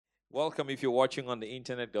Welcome if you're watching on the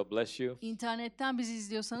internet. God bless you. İnternetten bizi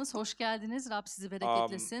izliyorsanız hoş geldiniz. Rab sizi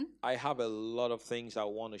bereketlesin. I have a lot of things I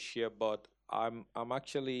want to share, but I'm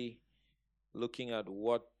actually looking at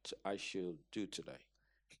what I should do today.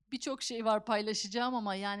 Birçok şey var paylaşacağım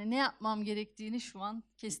ama yani ne yapmam gerektiğini şu an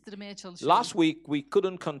kestirmeye çalışıyorum. Last week we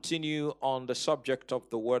couldn't continue on the subject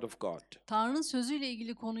of the Word of God Tanrı'nın sözüyle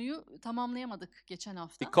ilgili konuyu tamamlayamadık geçen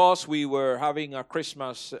hafta. because we were having a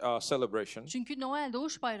Christmas celebration. Çünkü Noel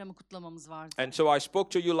Doğuş Bayramı kutlamamız vardı. And so I spoke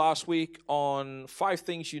to you last week on 5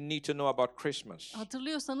 things you need to know about Christmas.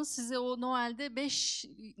 Hatırlıyorsanız size o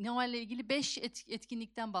Noel'le ilgili 5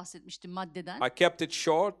 etkinlikten bahsetmiştim, maddeden. I kept it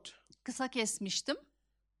short. Kısa kesmiştim.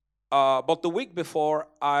 But the week before,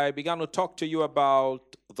 I began to talk to you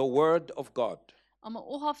about the Word of God. Ama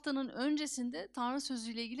o haftanın öncesinde Tanrı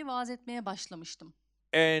sözüyle ilgili vaaz etmeye başlamıştım.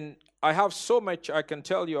 And I have so much I can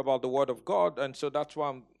tell you about the Word of God, and so that's why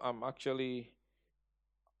I'm actually,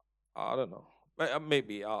 I don't know,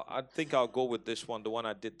 maybe I think I'll go with this one, the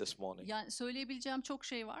one I did this morning. Yani söyleyebileceğim çok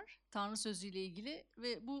şey var Tanrı sözüyle ilgili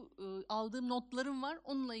ve bu aldığım notlarım var,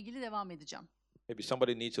 onunla ilgili devam edeceğim. Maybe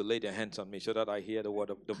somebody needs to lay their hands on me so that I hear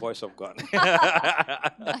the voice of God.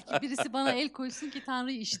 Belki birisi bana el koysun ki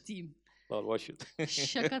Tanrı'yı işiteyim. Lord, what should?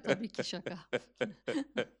 Şaka tabii ki şaka.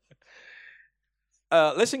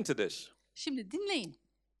 Listen to this. Şimdi dinleyin.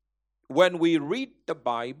 When we read the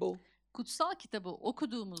Bible, Kutsal kitabı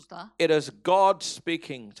okuduğumuzda it is God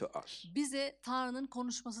speaking to us. bize Tanrı'nın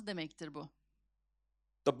konuşması demektir bu.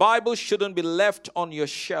 The Bible shouldn't be left on your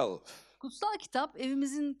shelf, Kutsal kitap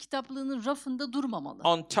evimizin kitaplığının rafında durmamalı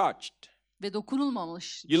untouched. ve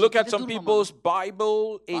dokunulmamış. You look at şekilde some durmamalı. people's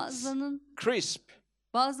Bible, it's Bazılarının crisp.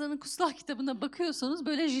 kutsal kitabına bakıyorsanız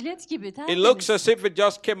böyle jilet gibi It tertemiz. looks as if it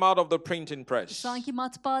just came out of the printing press Sanki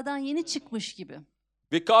matbaadan yeni çıkmış gibi.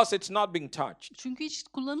 because it's not being touched. Çünkü hiç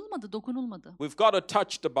kullanılmadı, dokunulmadı. We've got to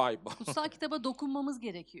touch the Bible. Kutsal kitaba dokunmamız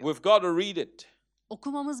gerekiyor. We've got to read it.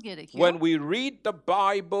 Okumamız gerekiyor. When we read the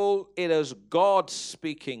Bible, it is God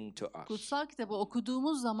speaking to us. Kutsal kitabı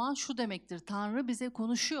okuduğumuz zaman şu demektir: Tanrı bize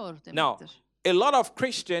konuşuyor Now, demektir. a lot of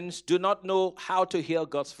Christians do not know how to hear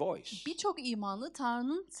God's voice. Birçok imanlı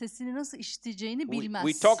Tanrı'nın sesini nasıl işiteceğini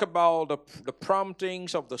bilmez. We talk about the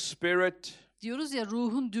promptings of the Spirit, Diyoruz ya,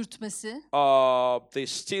 ruhun dürtmesi the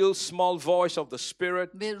still small voice of the Spirit,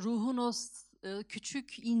 ve ruhun o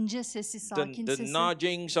küçük ince sesi, sakin the sesi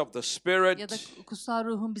nudgings of the ya da Spirit. kutsal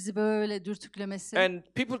ruhun bizi böyle dürtüklemesi. And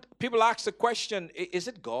people ask the question, is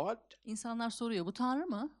it God? İnsanlar soruyor, bu Tanrı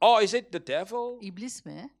mı? Or is it the devil? İblis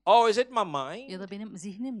mi? Or is it my mind? Ya da benim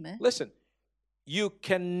zihnim mi? Listen, you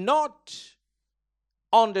cannot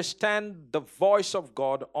understand the voice of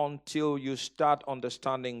God until you start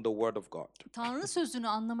understanding the Word of God. Tanrı sözünü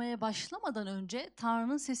anlamaya başlamadan önce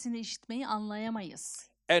Tanrı'nın sesini işitmeyi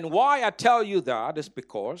anlayamayız. And why I tell you that is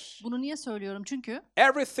because Bunu niye söylüyorum? Çünkü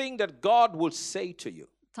everything that God will say to you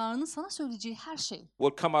Tanrı'nın sana söyleyeceği her şey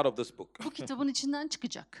will come out of this book. bu kitabın içinden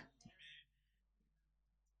çıkacak.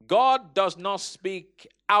 God does not speak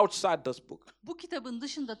outside this book. Bu kitabın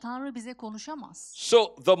dışında Tanrı bize konuşamaz.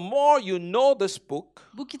 So the more you know this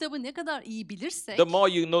book, Bu kitabı ne kadar iyi bilirsek the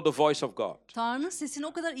more you know the voice of God. Tanrı'nın sesini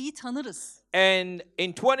o kadar iyi tanırız. And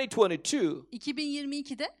in 2022,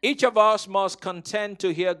 2022'de each of us must contend to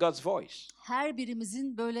hear God's voice. her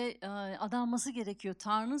birimizin böyle adanması gerekiyor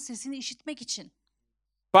Tanrı'nın sesini işitmek için.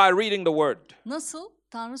 By reading the Word, Nasıl?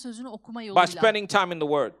 Tanrı sözünü okuma by yoluyla. spending time in the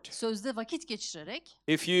Word. Sözde vakit geçirerek.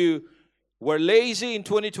 If you were lazy in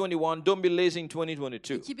 2021, don't be lazy in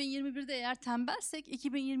 2022. 2021'de eğer tembelsek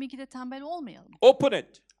 2022'de tembel olmayalım. Open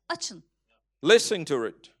it, Açın, listen to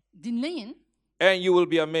it, dinleyin. and you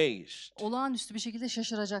will be amazed. Olağanüstü bir şekilde I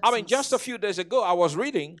şaşıracaksınız. mean, just a few days ago, I was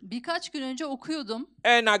reading, Birkaç gün önce okuyordum.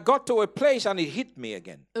 and I got to a place, and it hit me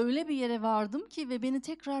again. Öyle bir yere vardım ki ve beni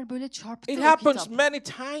tekrar böyle çarptı It o happens kitap. many Ve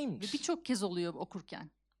times. birçok kez oluyor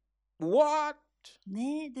okurken. What?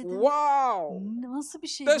 Ne dedim? Wow! Nasıl bir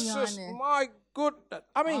şey bu This is yani? my goodness.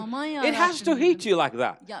 I mean, Aman it has to yarabbim hit dedim. you like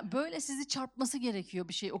that. Ya böyle sizi çarpması gerekiyor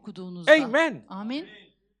bir şey okuduğunuzda. Amen. Amin.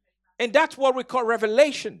 And that's what we call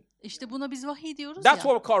revelation. İşte buna biz vahiy diyoruz That's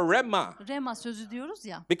ya. what we call rema. Rema sözü diyoruz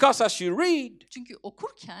ya. Because as you read, Çünkü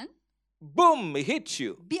okurken boom, it hits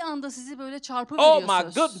you. bir anda sizi böyle Oh çarpıveriyor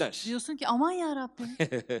my söz. goodness. Diyorsun ki aman yarabbim.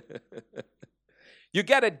 You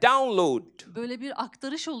get a download. Böyle bir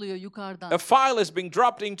aktarış oluyor A yukarıdan. file is being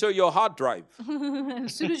dropped into your hard drive.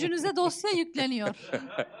 Sürücünüze dosya yükleniyor.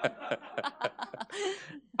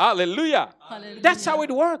 Hallelujah. Hallelujah. That's how it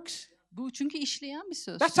works. Bu çünkü işleyen bir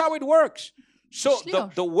söz. That's how it works. So İşliyor.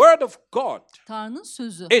 the word of God Tanrı'nın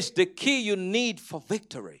sözü. is the key you need for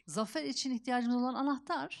victory. Zafer için ihtiyacımız olan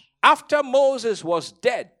anahtar. After Moses was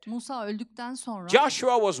dead, Musa öldükten sonra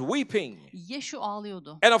Joshua was weeping. Yeşu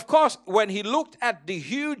ağlıyordu. And of course, when he looked at the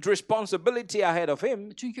huge responsibility ahead of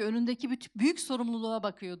him, Çünkü önündeki büyük sorumluluğa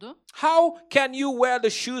bakıyordu. how can you wear the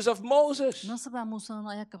shoes of Moses? Nasıl ben Musa'nın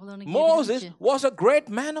ayakkabılarını giyebilirim Moses ki? was a great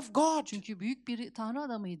man of God. Çünkü büyük bir Tanrı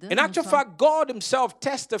adamıydı In actual Musa. fact, God himself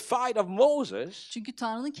testified of Moses. Çünkü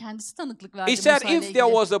Tanrı'nın kendisi tanıklık verdi He said, Musa ile if there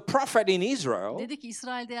ilgili. was a prophet in Israel, Dedi ki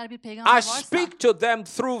İsrail'de eğer bir peygamber I varsa speak to them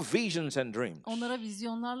through visions and dreams. onlara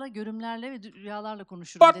vizyonlarla, görümlerle ve rüyalarla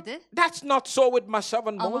konuşurum But dedi. that's not so with my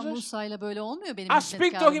servant Ama Moses. Musa ile böyle olmuyor benim I speak to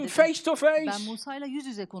hizmetkarım him dedi. face to Ben face, Musa ile yüz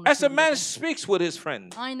yüze as a konuşurum man dedi. speaks with his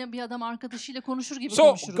friend. Aynı bir adam arkadaşıyla konuşur gibi So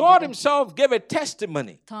konuşurum God dedi. himself gave a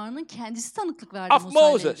testimony. Tanrı'nın kendisi tanıklık verdi Of Musa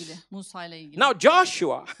ile Moses. ilgili. Musa ile ilgili. Now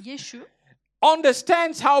Joshua Yeşu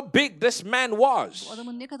understands how big this man bu was.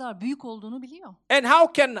 adamın ne kadar büyük olduğunu biliyor. And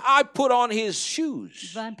how can I put on his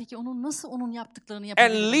shoes Ben peki nasıl onun yaptıklarını and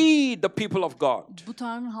yapabilirim? lead the people of God? Bu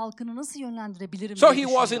Tanrı'nın halkını nasıl yönlendirebilirim So diye he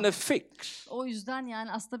was in düşünüyor. a fix, O yüzden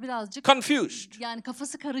yani aslında birazcık confused. yani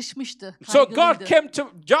kafası karışmıştı, So God kaygılıydı. came to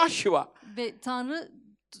Joshua Ve Tanrı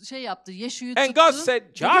şey yaptı, Yeşu'yu and tuttu. God said,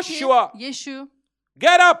 Dedi ki, Joshua, Yeşu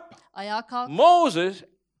get up. ayağa kalk. Moses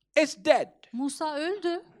is dead. Musa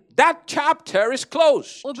öldü. That chapter is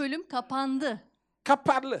closed. O bölüm kapandı.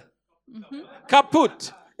 Kapalı.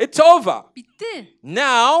 Kaput. It's over. Bitti.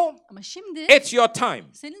 Now Ama şimdi it's your time.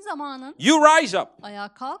 senin zamanın. You rise up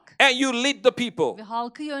Ayağa kalk and you lead the people. ve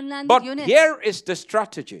halkı yönlendir, But yönet. here is the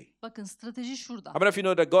strategy. Bakın strateji şurada. How many of you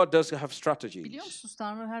know that God does have Biliyor strategies? musunuz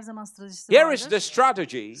Tanrı her zaman stratejisi Here is the vardır.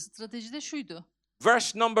 strategy. Strateji de şuydu.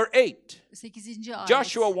 Verse number 8. 8. ayet.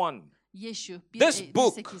 Joshua 1. Yeşu This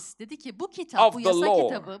book 1:8 dedi ki bu kitap, of bu the yasa law.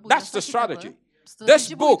 kitabı, bu That's yasa the kitabı, strategy. strateji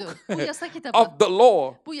This buydu. book Bu yasa kitabı, of the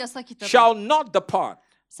law bu yasa kitabı shall not depart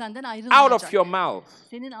senden out ayrılmayacak. of your mouth.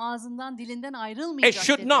 Senin ağzından, dilinden It ayrılmayacak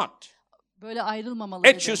should dedi. not. Böyle ayrılmamalı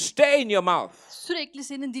It dedi. should stay in your mouth. Sürekli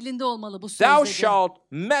senin dilinde olmalı bu söz Thou dedi. shalt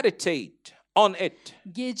meditate on it.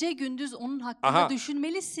 Gece gündüz onun hakkında Aha.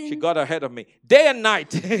 düşünmelisin. She got ahead of me. Day and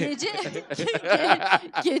night.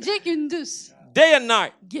 Gece gündüz. Day and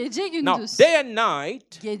night. Gece Now, gündüz. day and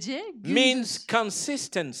night Gece gündüz. means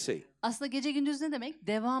consistency. Aslında gece gündüz ne demek?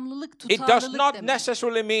 Devamlılık, It does tutarlılık not demek.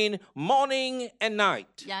 necessarily mean morning and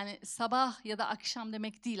night. Yani sabah ya da akşam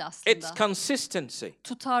demek değil aslında. It's consistency.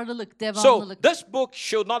 Tutarlılık, So devamlılık. this book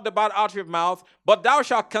should not depart out of your mouth, but thou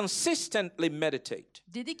shalt consistently meditate.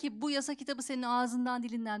 Dedi ki bu yasa kitabı senin ağzından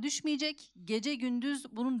dilinden düşmeyecek. Gece gündüz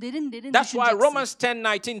bunun derin derin That's why düşüneceksin. Romans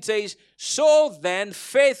 10:19 says, "So then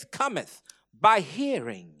faith cometh by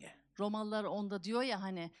hearing." Romalılar 10'da diyor ya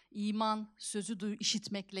hani iman sözü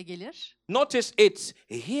işitmekle gelir. Notice it's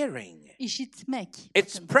hearing. İşitmek.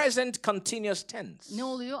 It's Bakın, present continuous tense. ne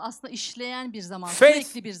oluyor? Aslında işleyen bir zaman, Faith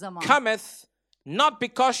sürekli bir zaman. cometh not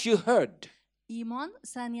because you heard. İman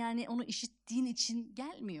sen yani onu işittiğin için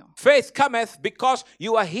gelmiyor. Faith cometh because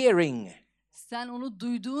you are hearing. Sen onu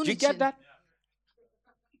duyduğun Do you için get that?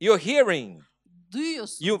 You're hearing.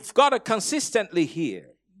 duyuyorsun. You've got to consistently hear.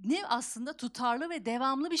 Ne aslında tutarlı ve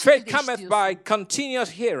devamlı bir şekilde Faith cometh işliyorsun. by continuous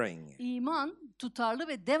hearing. İman tutarlı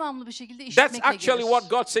ve devamlı bir şekilde That's işitmekle actually gelir. what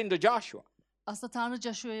God said to Joshua. Aslında Tanrı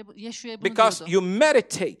Yeşua'ya bunu Because diyordu. you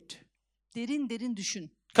meditate Derin derin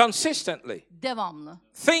düşün. consistently. Devamlı.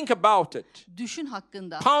 Think about it. Düşün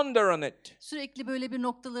hakkında. Ponder on it. Sürekli böyle bir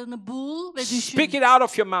noktalarını bul ve düşün. Speak it out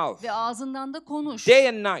of your mouth. Ve ağzından da konuş. Day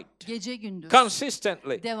and night. Gece gündüz.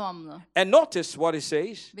 Consistently. Devamlı. And notice what he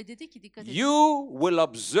says. Ve dedi ki dikkat edin. You will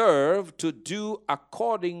observe to do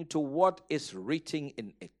according to what is written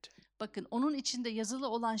in it. Bakın onun içinde yazılı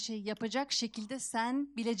olan şeyi yapacak şekilde sen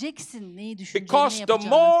bileceksin neyi düşüneceğini, ne Because the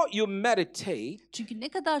yapacağını. more you meditate, Çünkü ne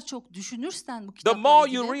kadar çok düşünürsen bu the kitapla more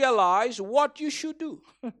ilgili you realize what you should do.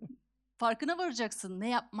 farkına varacaksın ne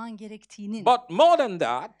yapman gerektiğinin. But more than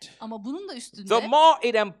that, Ama bunun da the üstünde more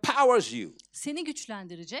it empowers you. seni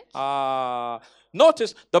güçlendirecek.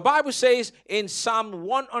 Notice the Bible says in Psalm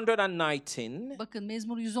 119. Bakın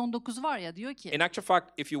Mezmur 119 var ya diyor ki. In actual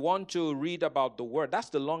fact, if you want to read about the word, that's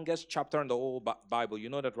the longest chapter in the whole Bible. You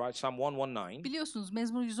know that, right? Psalm 119. Biliyorsunuz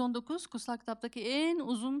Mezmur 119 kutsal kitaptaki en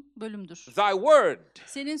uzun bölümdür. Thy word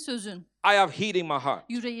Senin sözün. I have hid in my heart.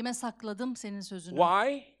 Yüreğime sakladım senin sözünü.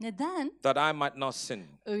 Why? Neden? That I might not sin.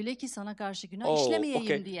 Öyle ki sana karşı günah Oh, işlemeyeyim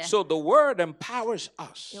okay. diye. So the word empowers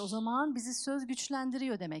us. O zaman bizi söz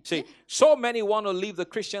güçlendiriyor demek See, ki. so many want to live the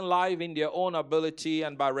Christian life in their own ability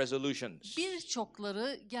and by resolutions.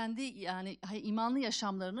 Birçokları kendi yani imanlı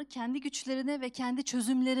yaşamlarını kendi güçlerine ve kendi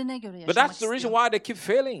çözümlerine göre But yaşamak that's the reason istiyor. why they keep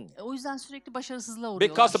failing. O yüzden sürekli başarısızlığa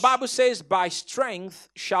Because the uğruyorlar. Bible says, by strength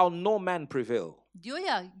shall no man prevail. Diyor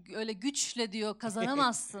ya öyle güçle diyor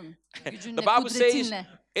kazanamazsın. Gücünle, The Bible says, kudretinle.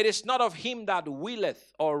 It is not of him that willeth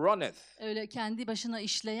or runneth. Öyle kendi başına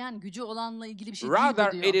işleyen, gücü olanla ilgili bir şey değil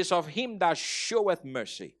Rather, bu it diyor. is of him that showeth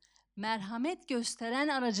mercy. Merhamet gösteren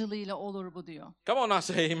aracılığıyla olur bu diyor. Come on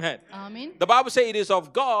now, say amen. Amin. The Bible says it is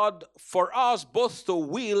of God for us both to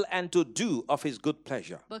will and to do of his good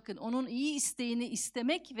pleasure. Bakın onun iyi isteğini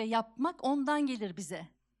istemek ve yapmak ondan gelir bize.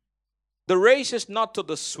 The race is not to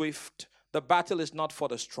the swift, the battle is not for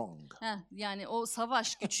the strong. Yani o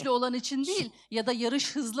savaş güçlü olan için değil ya da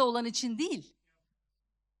yarış hızlı olan için değil.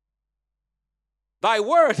 Thy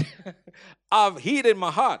word I've hid in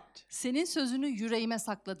my heart, Senin sözünü yüreğime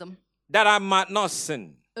sakladım. that I might not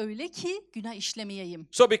sin. Öyle ki günah işlemeyeyim.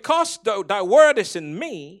 So because thy word is in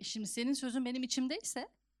me, Şimdi senin sözün benim içimdeyse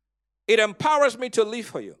it empowers me to live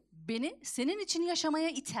for you. beni senin için yaşamaya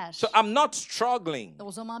iter. So I'm not struggling.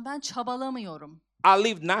 O zaman ben çabalamıyorum. I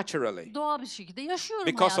live naturally Doğal bir şekilde yaşıyorum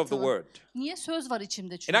because of the hayatımı. word. Niye? Söz var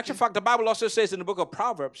içimde In çünkü. actual fact, the Bible also says in the book of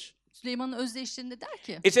Proverbs, Süleyman'ın özdeyişlerinde der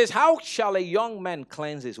ki, it says, how shall a young man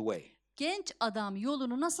cleanse his way? genç adam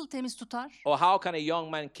yolunu nasıl temiz tutar? Or how can a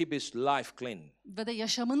young man keep his life clean? Ve de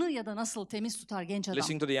yaşamını ya da nasıl temiz tutar genç adam?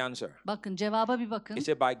 Listen to the answer. Bakın cevaba bir bakın. It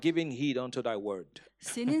said, by giving heed unto thy word.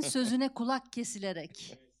 Senin sözüne kulak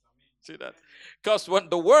kesilerek. See that? Because when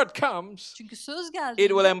the word comes, Çünkü söz it geldiğinde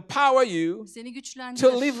will empower you seni to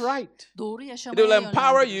güçlendirir. live right. Doğru It yaşamaya will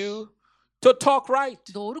empower yönlendirir. you to talk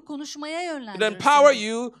right. Doğru konuşmaya It yönlendirir. will empower seni.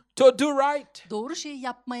 you to do right. Doğru şeyi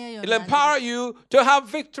yapmaya It will empower yönlendirir. you to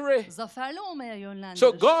have victory. Zaferli olmaya yönlendirir.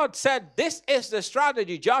 So God said, this is the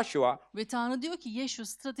strategy, Joshua, Ve Tanrı diyor ki Yeşu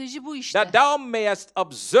strateji bu işte. that thou mayest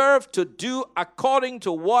observe to do according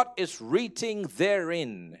to what is written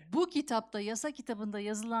therein. Bu kitapta, yasa kitabında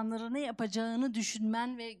yazılanları ne yapacağını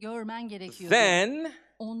düşünmen ve görmen gerekiyor. Then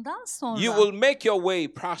Ondan sonra you will make your way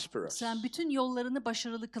prosperous. sen bütün yollarını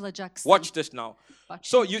başarılı kılacaksın. Watch this now. Bak,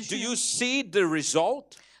 So şimdi do düşünün. you see the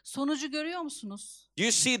result? Sonucu görüyor musunuz? Do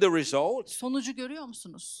you see the result? Sonucu görüyor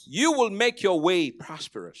musunuz? You will make your way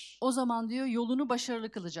prosperous. O zaman diyor yolunu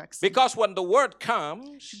başarılı kılacaksın. Because when the word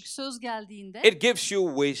comes, Çünkü söz geldiğinde it gives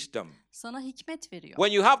you wisdom. sana hikmet veriyor.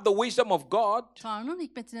 When you have the wisdom of God, Tanrı'nın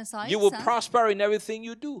hikmetine you will sahipsen prosper in everything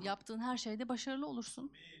you do. yaptığın her şeyde başarılı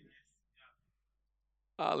olursun.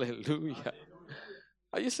 Hallelujah.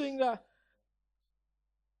 Are you seeing that?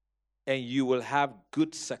 And you will have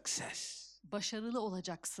good success. Başarılı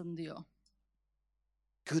olacaksın diyor.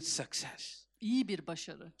 Good success. İyi bir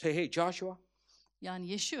başarı. Say, hey, Joshua, Yani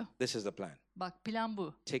Yeşu. this is the plan. Bak plan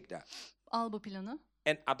bu. Take that. Al bu planı.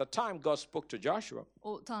 And at the time God spoke to Joshua,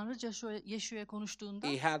 O Tanrı Yeşu'ya konuştuğunda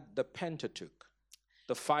he had the Pentateuch,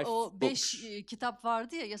 the 5 o books. 5 kitap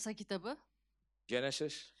vardı ya, yasa kitabı.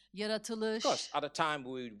 Genesis. Yaratılış. Of course, at the time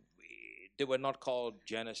they were not called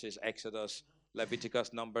Genesis, Exodus,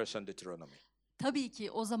 Leviticus, Numbers, and Deuteronomy. Tabii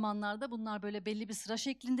ki o zamanlarda bunlar böyle belli bir sıra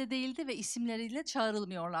şeklinde değildi ve isimleriyle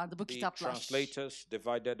çağrılmıyorlardı bu The kitaplar. translators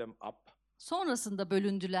divided them up. Sonrasında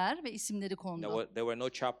bölündüler ve isimleri kondu. There were no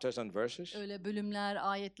chapters and verses. Öyle bölümler,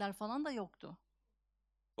 ayetler falan da yoktu.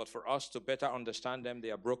 But for us to better understand them,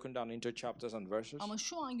 they are broken down into chapters and verses. Ama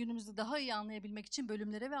şu an günümüzde daha iyi anlayabilmek için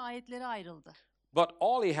bölümlere ve ayetlere ayrıldı. But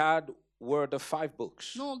all he had were the 5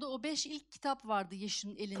 books. Ne oldu? O 5 ilk kitap vardı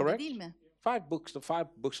Yeşu'nun elinde, Correct. değil mi? 5 books, the 5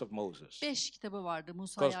 books of Moses. 5 kitabı vardı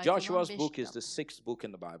Musa'ya Because ait olan Joshua's 5 book is kitap. the 6th book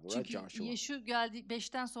in the Bible, right? Çünkü Joshua. Yeşu geldi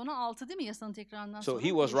 5'ten sonra 6 değil mi yasanın tekrarından So sonra? he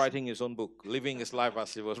was Yeşu writing his own book, living his life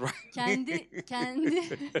as he was writing. kendi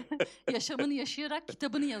yaşamını yaşayarak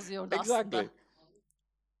kitabını yazıyordu Exactly. aslında.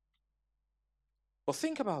 But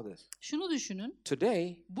think about this. Şunu düşünün.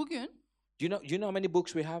 Today, Bugün you know how many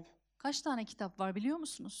books we have? kaç tane kitap var biliyor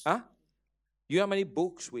musunuz? Huh? You know how many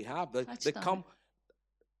books we have? Kaç They tane? come.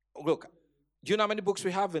 Look, you know how many books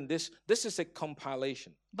we have in this? This is a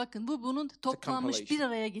compilation. Bakın bunun toplanmış, bir compilation.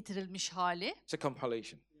 araya getirilmiş hali. It's a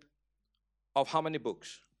compilation of how many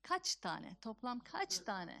books? Kaç tane? Toplam kaç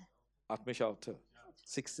tane? 66.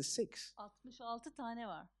 66. 66 tane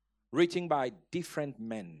var. Written by different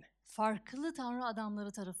men Farklı Tanrı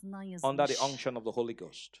adamları tarafından under yazılmış. the unction of the Holy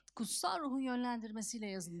Ghost. Kutsal ruhun yönlendirmesiyle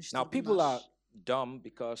yazılmıştır Now, people bunlar. are dumb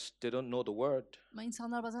because they don't know the word. Ama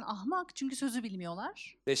insanlar bazen ahmak çünkü sözü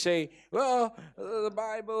bilmiyorlar. They say, well, the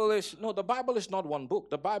Bible is... No, the Bible is not one book.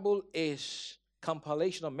 The Bible is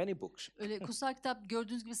compilation of many books. Öyle kutsal kitap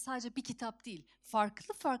gördüğünüz gibi sadece bir kitap değil.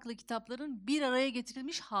 Farklı farklı kitapların bir araya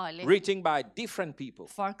getirilmiş hali. Written by different people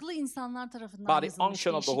Farklı insanlar tarafından by the yazılmış,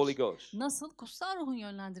 unction of the Holy değişik. Ghost. Nasıl? Kutsal ruhun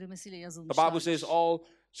yönlendirmesiyle The yazılmışlar. Bible says all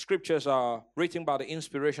scriptures are written by the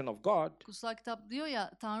inspiration of God. Kutsal kitap diyor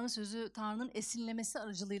ya, Tanrı sözü Tanrı'nın esinlemesi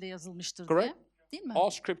aracılığıyla yazılmıştır Correct. diye. Değil mi? All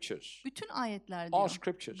scriptures. Bütün ayetler All diyor.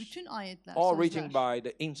 scriptures. Bütün ayetler, All sözler. written by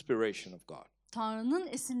the inspiration of God. Tanrı'nın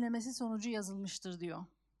esinlemesi sonucu yazılmıştır diyor.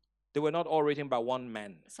 They were not all written by one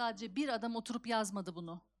man. Sadece bir adam oturup yazmadı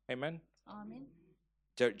bunu. Amen. Amin.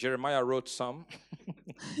 Jeremiah wrote some.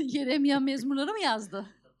 Yeremya mezmurları mı yazdı?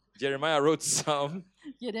 Jeremiah wrote some.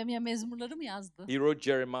 Yeremya mezmurları mı yazdı? He wrote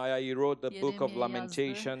Jeremiah. He wrote the book of Yeremya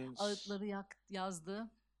Lamentations. yazdı, Ağıtları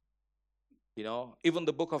yazdı. You know, even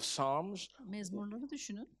the book of Psalms. Mezmurları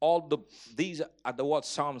düşünün. These are the word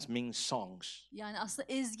Psalms means songs. Yani aslında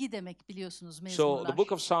ezgi demek biliyorsunuz mezmurlar. So the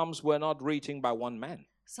book of Psalms were not written by one man.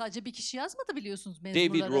 Sadece bir kişi yazmadı biliyorsunuz mezmurları.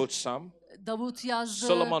 David wrote some. Davut yazdı.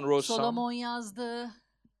 Solomon yazdı.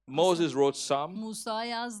 Moses wrote some. Musa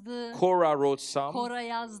yazdı. Korah wrote some. Kora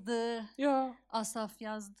yazdı. Yeah. Asaf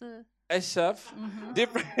yazdı. Asaph.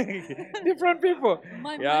 Different people.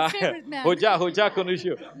 My favorite man. Hoca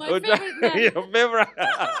konuşuyor. My favorite man. Your favorite.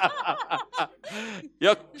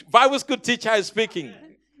 Your Bible school teacher is speaking.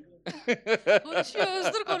 Konuşuyor,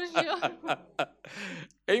 Özgür konuşuyor.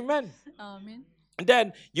 Amen. Amin. And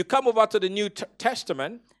then you come over to the New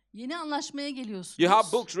Testament. Yeni anlaşmaya geliyorsunuz. You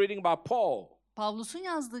have books reading by Paul. Pavlus'un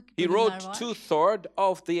yazdığı He bölümler wrote var. 2/3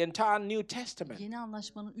 of the entire New Testament. Yeni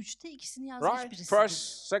anlaşmanın 2/3'ünü yazmış Right? birisi.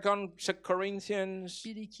 First, Second Corinthians,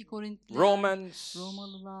 1-2 Korintliler, Romans,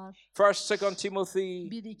 Romalılar, First, Second Timothy,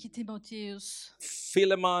 1-2 Timoteus,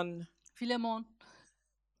 Philemon, Filemon,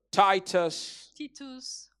 Titus,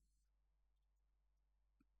 Titus.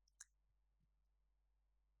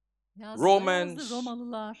 Romans,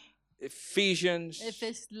 Romalılar, Ephesians,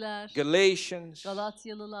 Efesliler, Galatians,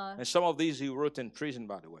 Galatyalılar. and some of these he wrote in prison,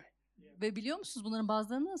 by the way. Ve biliyor musunuz bunların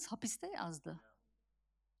bazılarını hapiste yazdı.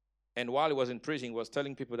 And while he was in prison, he was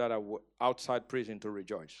telling people that are outside prison to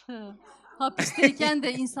rejoice. Hapisteyken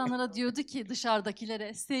de insanlara diyordu ki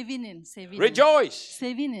dışarıdakilere sevinin, sevinin. Rejoice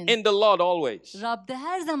Sevinin. in the Lord always. Rab'de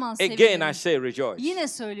her zaman sevinin. Again, I say rejoice. Yine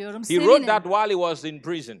söylüyorum He sevinin. wrote that while he was in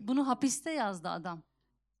prison. Bunu hapiste yazdı adam.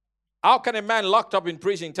 How can a man locked up in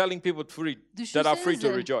prison telling people that are free to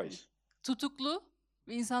Düşünsenize. rejoice? Tutuklu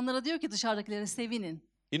ve insanlara diyor ki dışarıdakilere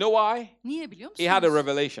sevinin. You know why? Niye biliyor musunuz? He had a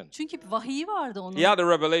revelation. Çünkü bir vahiy vardı onun. He had a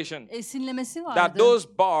revelation Esinlemesi vardı. that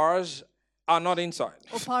those bars are not inside.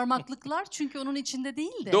 O parmaklıklar çünkü onun içinde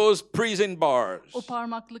değildi. Those prison bars. O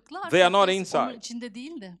parmaklıklar They are not kafes inside. onun içinde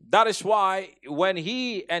değildi. That is why when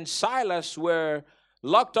he and Silas were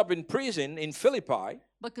locked up in prison in Philippi,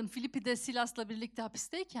 Bakın Filipi'de Silas'la birlikte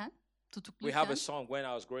hapisteyken, we tutukluyken have a song when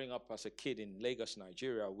I was growing up as a kid in Lagos,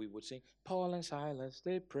 Nigeria, we would sing, Paul and Silas,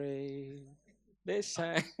 they prayed, they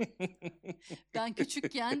sang. ben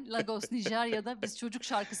küçükken Lagos, Nijerya'da biz çocuk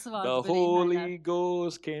şarkısı vardı The böyle Holy inerler.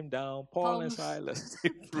 Ghost came down, Paul and Silas,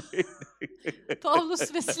 they prayed.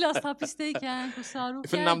 Pavlus ve Silas hapisteyken kutsal ruh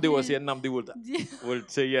If Nnamdi was here, geldi. Nnamdi diye will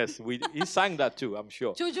say yes. He sang that too, I'm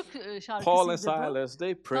sure. Çocuk Paul and şarkısıydı bu. Silas,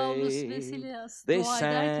 they Pavlus ve prayed, Silas they dua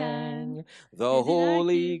ederken sang. The dediler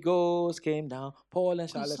Holy ki, Ghost came down, Paul and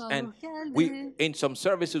Silas. kutsal And ruh geldi. we, in some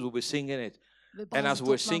services, we'll be singing it. Ve And as bazı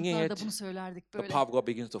we're singing toplantılarda it, bunu söylerdik The böyle. power of God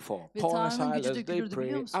begins to fall. Ve Paul and Tanrı'nın gücü Silas, they dökülürdü biliyor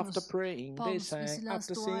prayed. musunuz? After praying, they Pavlus ve sang. Silas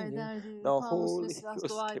After dua singing, ederdi. the Pavlus Holy ve Silas Ghost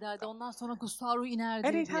dua came ederdi. down. Ondan sonra kutsal ruh inerdi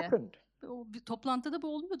And it diye. happened. O bir toplantıda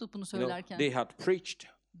bu oluyordu bunu You know, söylerken. they had preached,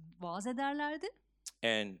 Vaaz ederlerdi.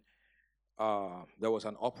 and there was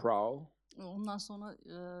an uproar. Ondan sonra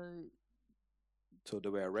So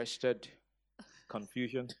they were arrested,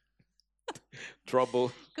 confusion,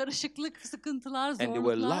 trouble, karışıklık, sıkıntılar, and they were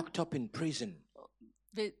zorluklar locked up in prison.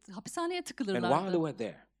 ve hapishaneye And while they tıkılırlardı. were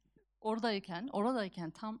there,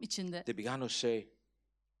 Oradayken tam içinde. they began to say,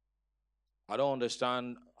 I don't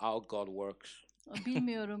understand how God works.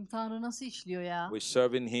 Bilmiyorum Tanrı nasıl işliyor ya. We're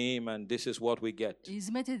serving Him, and this is what we get.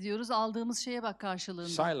 Hizmet ediyoruz, aldığımız şeye bak karşılığında.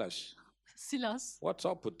 Silas, Silas. what's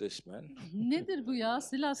up with this, man? Nedir bu ya?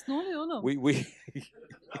 Silas ne oluyor oğlum? We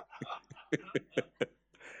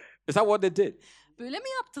Is that what they did? Böyle mi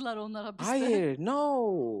yaptılar onlar hapiste? Hayır,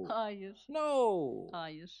 no. Hayır. No.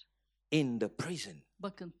 Hayır. In the prison,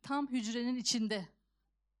 Bakın tam hücrenin içinde.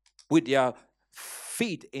 with their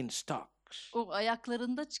feet in stocks, O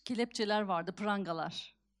ayaklarında kelepçeler vardı,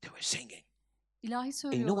 prangalar. they were singing. İlahi And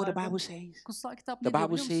you know what the söylüyorlardı. Bible says? Kutsal kitap The ne diyor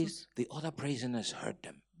Bible biliyor musunuz? says the other prisoners heard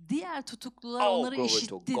them. Diğer tutuklular Oh, onları glory to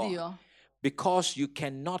işitti God. diyor. Because you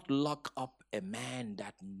cannot lock up a man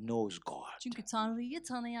that knows God. Çünkü Tanrı'yı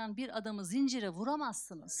tanıyan bir adamı zincire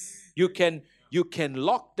vuramazsınız. You can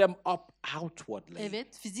lock them up outwardly.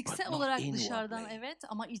 Evet, fiziksel But not olarak inwardly. dışarıdan evet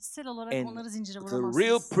ama içsel olarak And onları zincire the vuramazsınız.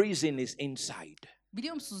 real prison is inside.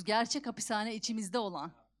 Biliyor musunuz gerçek hapishane içimizde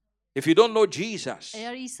olan. If you don't know Jesus,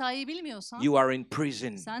 Eğer İsa'yı bilmiyorsan you are in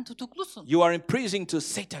prison. sen tutuklusun. You are in prison to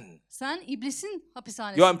Satan. Sen iblisin You are in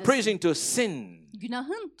hapishanesindesin. prison to sin.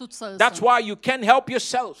 günahın tutsağısın. That's why you can't help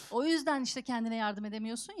yourself. O yüzden işte kendine yardım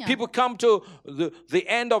edemiyorsun ya. People come to the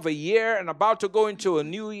end of a year and about to go into a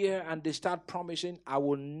new year and they start promising, I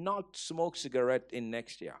will not smoke cigarette in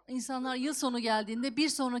next year. İnsanlar yıl sonu geldiğinde bir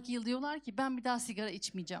sonraki yıl diyorlar ki ben bir daha sigara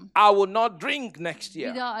içmeyeceğim. I will not drink next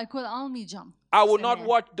year. Bir daha alkol almayacağım. I will not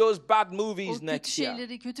watch those bad movies O next year. kötü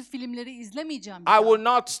şeyleri, kötü filmleri izlemeyeceğim bir I daha. will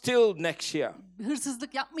not steal next year.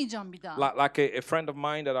 Hırsızlık yapmayacağım bir daha. Like a friend of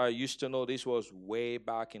mine that I used to know, this was way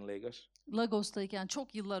back in Lagos. Lagos'tayken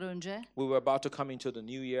çok yıllar önce. We were about to come into the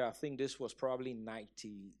new year. I think this was probably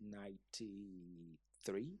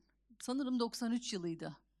 1993. Sanırım 93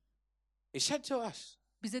 yılıydı. He said to us,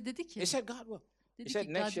 Bize dedi ki. he said, Godwill. He said,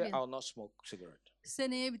 next year I will not smoke cigarette.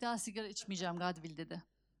 Seneye bir daha sigara içmeyeceğim Godwill dedi.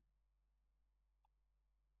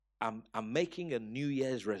 I'm making a New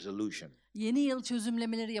Year's resolution. Yeni yıl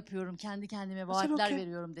çözümlemeleri yapıyorum. Kendi kendime vaatler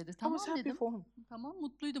veriyorum dedi. Tamam dedim. Tamam,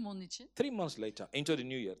 mutluydum onun için. 3 months later, into the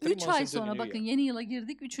new year. 3 ay sonra bakın yeni yıla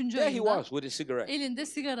girdik. 3. There he ayında. was with his cigarette. Elinde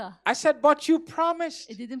sigara. I said, but you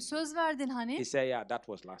promised. Dedim söz verdin hani. He said, yeah, that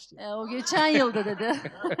was last year. O geçen yılda dedi.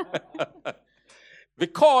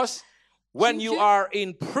 Because when Çünkü you are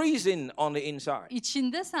in prison on the inside,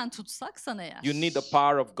 İçinde sen tutsaksan eğer. you need the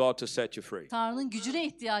power of God to set you free. Tanrı'nın gücüne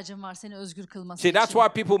ihtiyacın var seni özgür kılması See, için. that's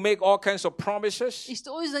why people make all kinds of promises,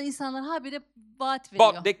 İşte o yüzden insanlar habire vaat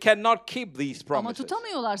veriyor. but they cannot keep these Ama promises.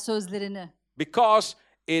 tutamıyorlar sözlerini. Because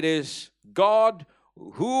it is God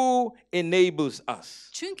who enables us.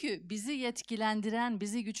 Çünkü bizi yetkilendiren,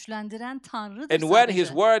 bizi güçlendiren Tanrı'dır And when sadece. His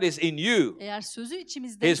word is in you, Eğer sözü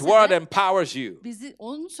içimizdeyse His word de empowers you. bizi,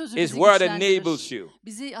 onun sözü His bizi word güçlendirir. enables you.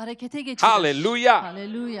 Bizi harekete geçirir. Hallelujah.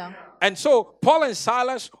 Hallelujah. And so Paul and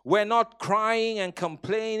Silas were not crying and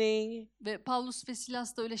complaining Ve Paulus ve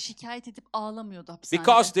Silas da öyle şikayet edip ağlamıyordu hapishanede.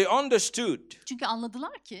 because they understood Çünkü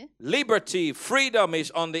anladılar ki liberty, freedom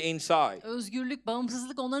is on the inside. özgürlük,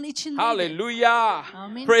 bağımsızlık onların içindeydi. Hallelujah.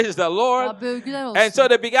 Amin. Praise the Lord. Rabbe övgüler olsun. And so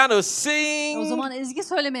they began to O sing. zaman ezgi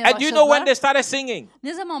söylemeye And you know when başladılar. they started singing?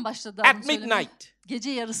 Ne zaman başladı? At midnight.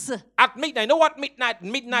 Gece yarısı. At midnight. You know what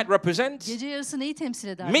midnight represents? Gece yarısı neyi temsil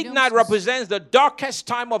eder biliyor Midnight musunuz? represents the darkest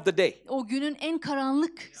time of the day. O günün en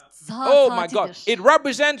karanlık Oh my God. saatidir. It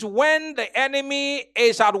represents when the enemy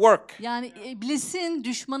is at work. Yani iblisin,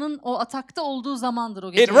 düşmanın o atakta olduğu zamandır o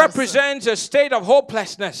It gece yarısı. represents a state of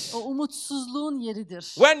hopelessness. O umutsuzluğun yeridir.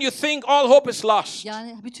 When you think all hope is lost.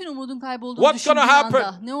 Yani bütün umudun kaybolduğunu What's düşündüğün gonna happen?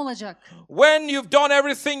 anda ne olacak? When you've done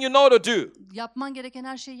everything you know to do Yapman gereken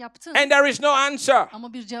her şeyi yaptın and there is no answer.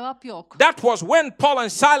 ama bir cevap yok. That was when Paul and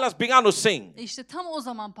Silas began to sing. İşte tam o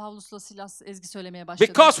zaman Pavlus'la Silas ezgi söylemeye başladı.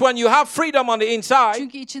 Because when you have freedom on the inside,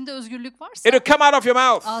 Çünkü içinde özgürlük varsa it will come out of your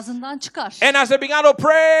mouth. ağzından çıkar. And as they began to Ve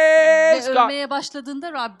praise God, ölmeye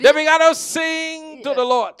başladığında Rabbi they began to sing to the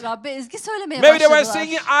Lord. Rabbe ezgi söylemeye Maybe they were başladılar.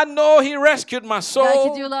 singing, I know He rescued my Belki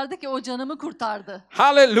soul. diyorlardı ki o canımı kurtardı.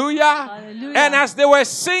 Hallelujah. Hallelujah. And as they were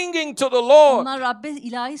singing to the Lord, Onlar Rabbe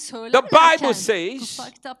ilahi the söylerlerken Bible says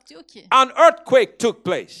kutsal kitap diyor ki an earthquake took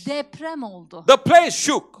place. deprem oldu. The place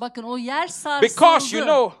shook Bakın o yer sarsıldı. because you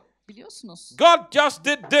know Biliyorsunuz. God just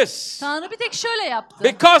did this. Tanrı bir tek şöyle yaptı.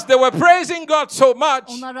 Because they were praising God so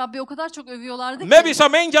much, Onlar Rabbi o kadar çok övüyorlardı ki. maybe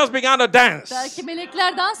some angels began to dance. Belki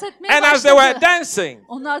melekler dans etmeye And as they başladı. were dancing,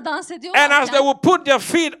 Onlar dans and ediyorlarken. as they would put their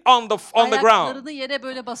feet on the ground, ayaklarını yere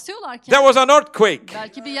böyle basıyorlarken. there was an earthquake.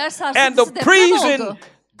 Belki bir yer And sarsıntısı the deprem oldu. prison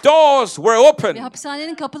doors were Ve open.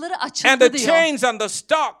 hapishanenin kapıları And açıldı the diyor. chains and the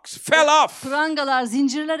stocks fell off. Prangalar,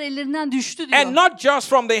 zincirler ellerinden düştü diyor. And not just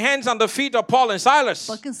from the hands and the feet of Paul and Silas,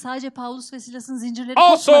 Bakın sadece Pavlus ve Silas'ın zincirleri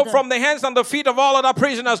also kopmadı. from the hands and the feet of all other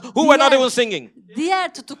prisoners who were not even singing.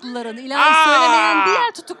 Diğer tutukluların, ilahi söylemeyen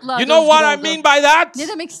diğer tutuklular You da know what I özgür oldu. mean by that? Ne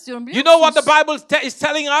demek istiyorum You biliyor know what musunuz? the Bible is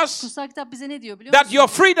telling us? Kutsal kitap bize ne diyor biliyor That musun? your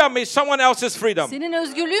freedom is someone else's freedom. Senin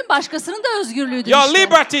özgürlüğün başkasının da özgürlüğüdür Your işte.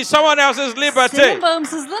 liberty is someone else's liberty. Senin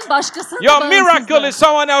bağımsızlığın başkasının da Your miracle bağımsızlığı. is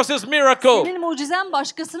someone else's miracle. Senin mucizen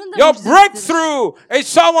başkasının da Your mucizesidir. breakthrough is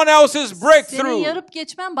someone else's Senin breakthrough. yarıp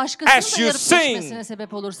geçmen başkasının As da you yarıp sing, geçmesine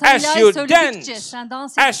sebep olur. Sen as ilahi you söyledikçe, dance, sen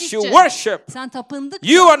dans as you ettikçe, worship, sen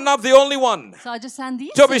tapındıkça, you are not the only one sadece sen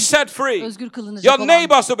to be değilsin. set free. Özgür kılınacak Your olan.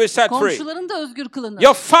 neighbors to be set free. Komşuların da özgür kılınır.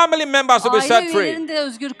 Your family members to be Aile set free. üyelerin de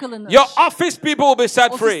özgür kılınır. Your office people will be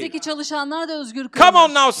set free. Ofisteki çalışanlar da özgür kılınır. Come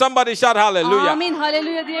on now, somebody shout hallelujah. Amin,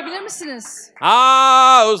 haleluya diyebilir misiniz?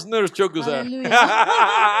 Özgür çok güzel.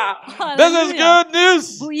 Hallelujah. This is good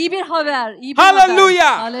news. Bu iyi bir haber. İyi bir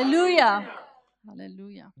Hallelujah. haber. Hallelujah.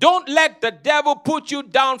 Hallelujah. Don't let the devil put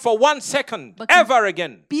you down for 1 second Bakın, ever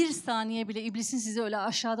again. Bir saniye bile iblisin sizi öyle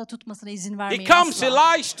aşağıda tutmasına izin He vermeyin comes, he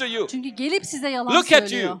asla. lies to you. Çünkü gelip size yalan Look at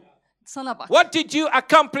söylüyor. you. Sana bak. What did you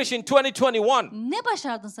accomplish in 2021? Ne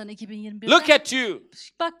başardın sen 2021'de? Look at you.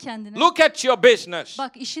 Bak kendine. Look at your business.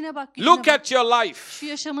 Bak işine bak, gücüne Look bak. at your life. Şu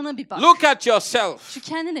yaşamına bir bak. Look at yourself. Şu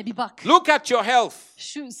kendine bir bak. Look at your health.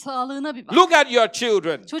 Şu sağlığına bir bak. Look at your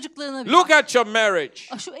children. Çocuklarına bir Look bak. at your marriage.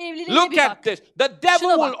 Şu evliliğine Look bir at bak. this. The devil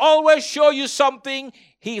Şuna bak. will always show you something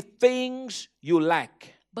he thinks you lack.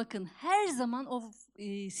 Bakın her zaman o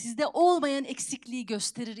sizde olmayan eksikliği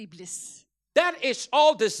gösterir iblis. That is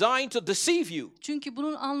all designed to deceive you. Çünkü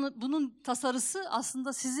bunun tasarısı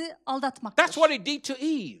aslında sizi aldatmaktır. That's what he did to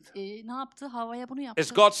Eve. Ne yaptı? Havaya bunu yaptı.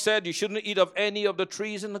 As God said, you shouldn't eat of any of the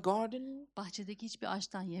trees in the garden. Bahçedeki hiçbir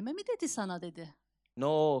ağaçtan yeme mi dedi sana dedi.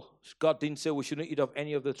 No, God didn't say we shouldn't eat of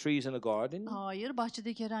any of the trees in the garden. Hayır,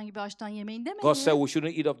 bahçedeki herhangi bir ağaçtan yemeyin demedi. God said we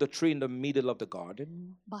shouldn't eat of the tree in the middle of the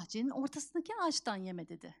garden. Bahçenin ortasındaki ağaçtan yeme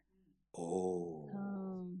dedi. Oh,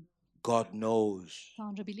 God knows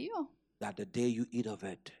Tanrı biliyor. that the day you eat of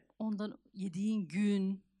it, Ondan yediğin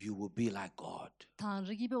gün you will be like God.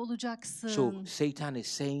 Tanrı gibi olacaksın. So Satan is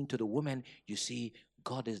saying to the woman, you see,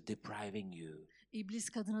 God is depriving you. İblis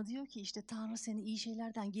kadına diyor ki işte Tanrı seni iyi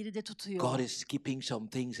şeylerden geride tutuyor. God is keeping some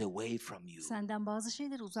things away from you. Senden bazı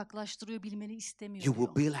şeyleri uzaklaştırıyor, bilmeni istemiyor You diyor.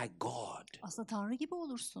 will be like God. Aslında Tanrı gibi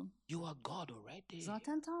olursun. You are God already.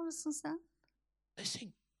 Zaten Tanrısın sen.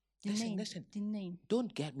 Listen, Dinleyin, listen. dinleyin.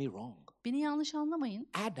 Don't get me wrong. Beni yanlış anlamayın.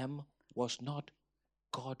 Adam was not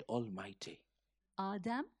God Almighty.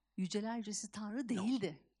 Adem yüceler yücesi Tanrı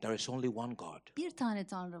değildi. There is only one God. Bir tane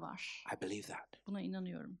Tanrı var. I believe that. Buna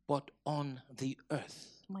inanıyorum. But on the earth,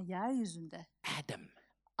 Ama yeryüzünde Adam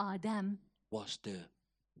Adem was the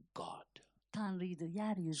God. Tanrıydı,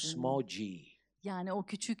 yeryüzünde. Small g. Yani o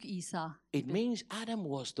küçük İsa. It means Adam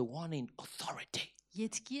was the one in authority,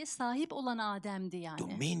 Yetkiye sahip olan Adem'di yani.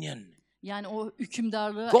 dominion. Yani o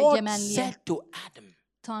hükümdarlığa, God egemenliğe. said to Adam,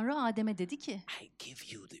 Tanrı Adem'e dedi ki, I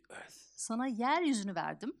give you the earth. sana yeryüzünü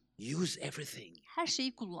verdim. Use everything. Her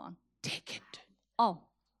şeyi kullan. Take it. Al.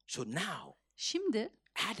 So now, Şimdi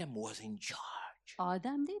Adam was in charge.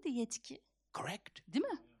 Adem'deydi yetki. Correct? Değil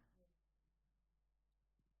mi?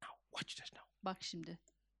 Now, watch this now. Bak şimdi.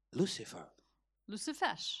 Lucifer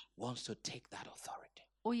Lucifer wants to take that authority.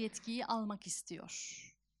 o yetkiyi almak istiyor.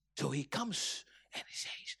 So he comes and he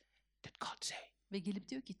says, did God say? Ve gelip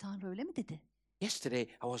diyor ki Tanrı öyle mi dedi? Yesterday, I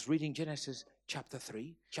was reading Genesis chapter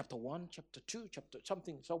 3, chapter 1, chapter 2, chapter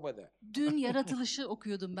something, somewhere there. Dün yaratılışı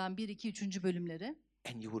okuyordum ben 1, 2, 3. bölümleri.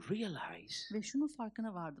 And you would realize Ve şunun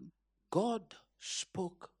farkına vardım. God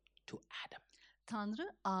spoke to Adam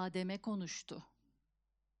Tanrı Adem'e konuştu.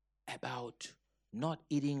 about not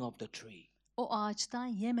eating of the tree O ağaçtan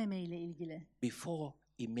yememeyle ilgili. before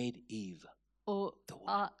he made Eve. O The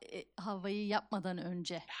woman. Havva'yı yapmadan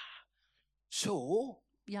önce. So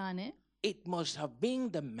Yani it must have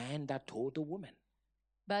been the man that told the woman.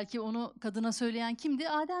 belki onu kadına söyleyen kimdi?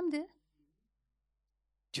 Adem'di.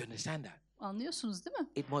 Do you understand that? Anlıyorsunuz değil mi?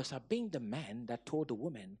 It must have been the man that told the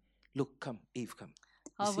woman, look, come, Eve, come.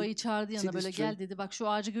 Havva'yı çağırdı yanına see böyle this gel tree? dedi. Bak şu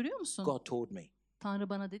ağacı görüyor musun? God told me Tanrı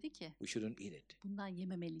bana dedi ki we shouldn't eat it. bundan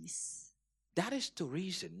yememeliyiz. That is the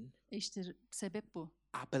reason İşte sebep bu.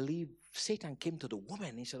 I believe Satan came to the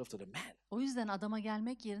woman instead of to the man. O yüzden adama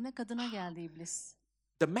gelmek yerine kadına geldi iblis.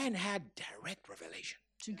 The man had direct revelation.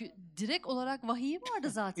 Çünkü direkt olarak vahiy vardı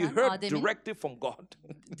He zaten heard Adem'in. directly from God.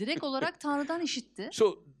 Direkt olarak Tanrı'dan işitti.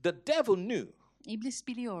 So the devil knew İblis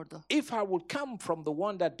biliyordu. if I would come from the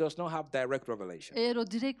one that does not have direct revelation, Eğer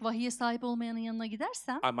o direkt vahiye sahip olmayanın yanına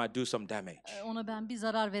gidersem I might do some damage. ona ben bir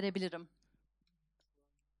zarar verebilirim.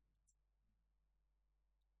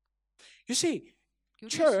 You see,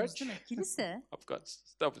 Görüyorsunuz Church- değil mi? Kilise, I've got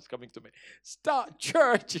stuff is coming to me.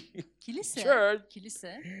 Church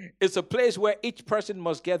kilise is a place where each person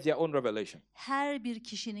must get their own revelation. her bir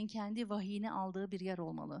kişinin kendi vahiyini aldığı bir yer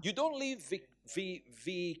olmalı. You don't live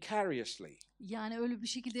vicariously Yani öyle bir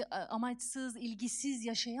şekilde amaçsız, ilgisiz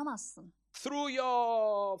yaşayamazsın. through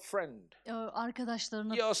your friend,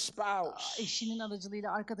 Arkadaşlarına, your spouse. eşinin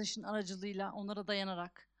aracılığıyla, arkadaşın aracılığıyla onlara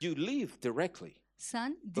dayanarak. You live directly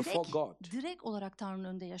Sen before God. direkt olarak Tanrı'nın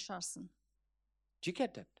önünde yaşarsın. Do you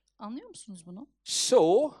get that? Anlıyor musunuz bunu?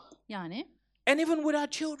 So, Yani and even with our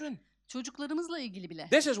children. çocuklarımızla ilgili bile.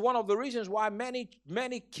 This is one of the reasons why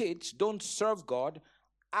many kids don't serve God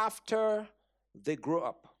after they grow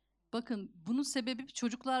up. Bakın bunun sebebi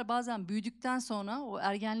çocuklar bazen büyüdükten sonra, o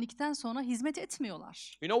ergenlikten sonra hizmet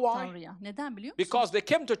etmiyorlar You know why? Tanrı'ya. Neden biliyor musun? Because they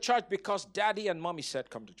came to church because daddy and mommy said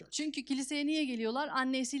come to church. Çünkü kiliseye niye geliyorlar?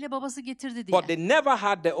 Annesiyle babası getirdi diye. But they never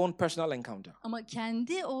had their own personal encounter. Ama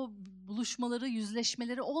kendi o buluşmaları,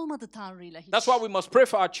 yüzleşmeleri olmadı Tanrı'yla hiç. That's why we must pray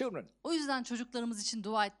for our children. O yüzden çocuklarımız için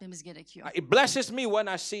dua etmemiz gerekiyor. It blesses me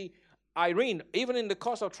when I see Irene, even in the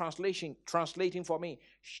course of translating for me,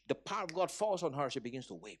 the power of God falls on her. She begins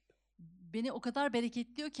to weep. Beni o kadar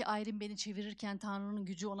bereketliyor ki Irene beni çevirirken Tanrı'nın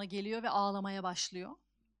gücü ona geliyor ve ağlamaya başlıyor.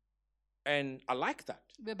 And I like that.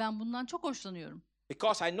 Ve ben bundan çok hoşlanıyorum.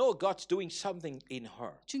 Because I know God's doing something in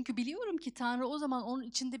her. Çünkü biliyorum ki Tanrı o zaman onun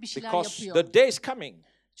içinde bir şeyler Because yapıyor. the day is coming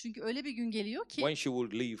Çünkü öyle bir gün geliyor ki when she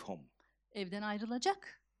will leave home. evden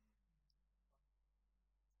ayrılacak.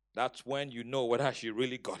 That's when you know whether she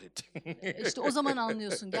really got it. İşte o zaman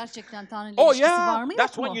anlıyorsun gerçekten Tanrı ile Oh ilişkisi var yeah, mı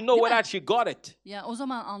that's yok when mu? you know Değil mi? whether she got it. Ya o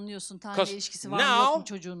zaman anlıyorsun Tanrı ile Because ilişkisi var mı yok mu now,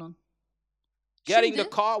 çocuğunun. Getting the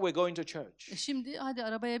Şimdi, car, we're going to church. şimdi hadi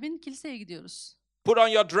arabaya bin kiliseye gidiyoruz. Put on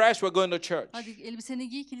your dress, we're going to church. Hadi elbiseni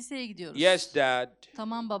giy kiliseye gidiyoruz. Yes, Dad.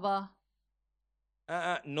 Tamam baba.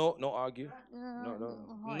 No argue.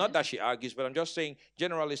 No. Not that she argues, but I'm just saying,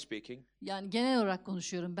 generally speaking. Yani genel olarak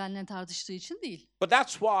konuşuyorum. Benimle tartıştığı için değil. But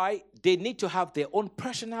that's why they need to have their own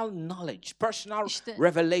personal knowledge, personal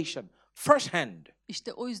revelation, first hand.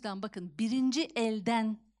 İşte o yüzden bakın birinci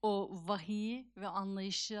elden o vahiyi ve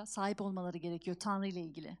anlayışa sahip olmaları gerekiyor Tanrı ile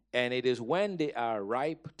ilgili. And it is when they are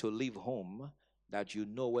ripe to leave home that you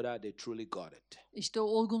know whether they truly got it. İşte o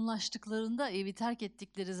olgunlaştıklarında evi terk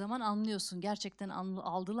ettikleri zaman anlıyorsun gerçekten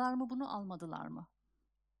aldılar mı bunu almadılar mı?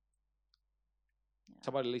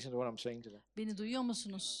 Somebody listen to what I'm saying today. Beni duyuyor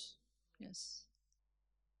musunuz? Yes.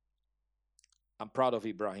 I'm proud of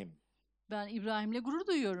Ibrahim. Ben İbrahim'le gurur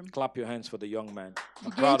duyuyorum. Clap your hands for the young man. Bu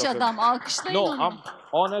genç adam alkışlayın No, onu.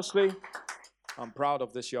 honestly, I'm proud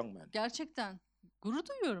of this young man. Gerçekten gurur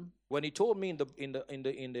duyuyorum. When he told me in the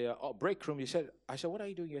break room, I said, "What are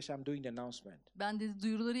you doing?" He said, "I'm doing the announcement." Ben dedi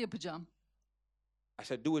duyuruları yapacağım. I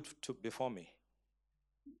said, "Do it before me."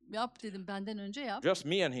 Yap dedim benden önce yap. Just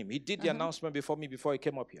me and him. He did the announcement before me before he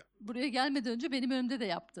came up here. Buraya gelmeden önce benim önümde de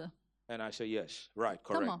yaptı. And I said, "Yes, right,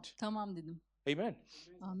 correct." Tamam dedim. Amen.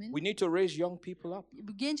 Amin. We need to raise young people up.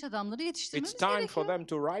 Bu genç adamları yetiştirmemiz It's time gerekiyor. for them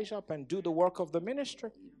to rise up and do the work of the ministry.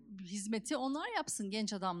 Hizmeti onlar yapsın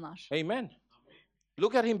genç adamlar. Amen.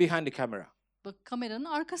 Look at him behind the camera, Bak kameranın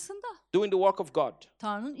arkasında. doing the work of God.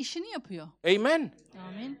 Tanrı'nın işini yapıyor. Amen.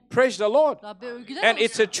 Amin. Praise the Lord. Rabbe övgüler And olsun.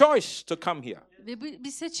 it's a choice to come here. Ve bu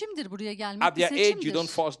bir seçimdir buraya gelmek. At Bir their age, you don't seçimdir.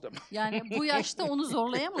 force them. Yani bu yaşta onu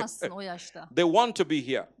zorlayamazsın o yaşta. They want to be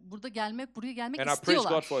here. Buraya gelmek And I praise God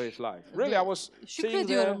istiyorlar. for his life. Really, I was sitting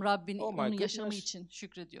Şükrediyorum there. Rabbin Oh my onun yaşamı goodness. için.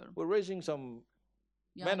 Şükrediyorum. We're raising some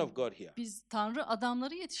men Yani of God here. biz Tanrı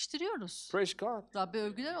adamları yetiştiriyoruz. Praise God. Rabbe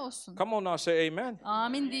övgüler olsun. Come on now, say amen.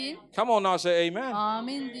 Amin deyin. Come on now, say amen.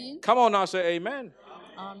 Amin deyin. Come on now, say amen.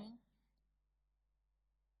 Amin.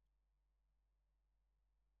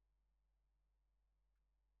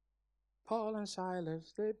 Paul and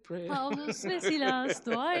Silas, they prayed. Paulus ve Silas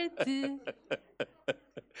dua etti.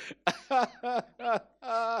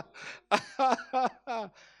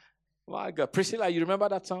 My God. Priscilla, you remember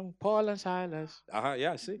that song? Paul and Silas.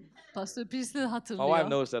 Yeah, see? Pastör Priscilla My wife hatırlıyor.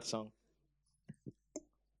 knows that song.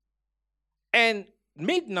 And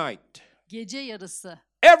midnight, Gece yarısı.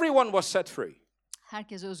 everyone was set free.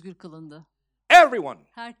 Herkes özgür kılındı. Everyone.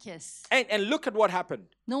 Herkes. And look at what happened.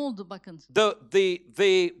 Ne oldu bakın.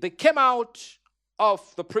 They came out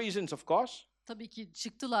of the prisons, of course. Tabii ki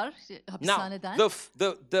çıktılar Now, hapishaneden.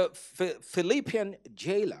 the Philippian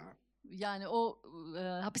jailer, Yani o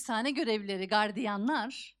hapishane görevlileri,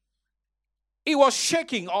 gardiyanlar he was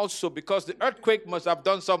shaking also because the earthquake must have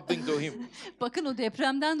done something to him. bakın o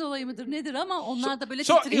depremden dolayı mıdır nedir ama onlar da böyle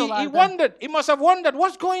So he titriyorlardı. he must have wondered,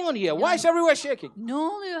 what's going on here? Why is everywhere shaking? Ne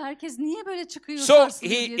oluyor? Herkes niye böyle çıkıyor? So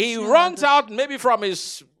sarsılıyor diye he düşünüyorlardı. runs out maybe from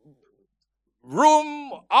his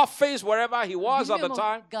room, office, wherever he was at the Bilmiyorum o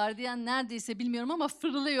time, gardiyan neredeyse bilmiyorum ama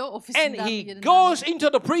fırlıyor and ofisinden bir he yerinden. goes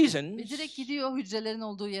into the Ve prisons. direkt gidiyor hücrelerin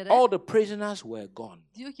olduğu yere. All the prisoners were gone.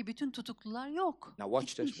 Diyor ki bütün tutuklular yok. Now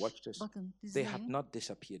watch this, Gitmiş. watch this. Bakın They had izleyin. not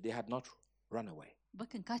disappeared. They had not run away.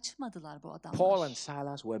 Bakın kaçmadılar bu adamlar. Paul and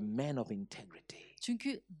Silas were men of integrity.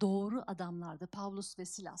 Çünkü doğru adamlardı. Pavlus ve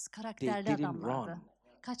Silas They karakterli didn't adamlardı. run.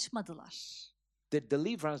 Kaçmadılar. The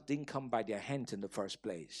deliverance didn't come by their hands in the first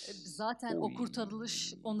place. Zaten o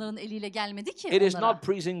kurtarılış onların eliyle gelmedi ki It is onlara. not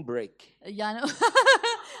prison break. Yani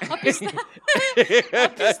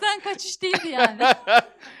hapisten kaçış değildi yani.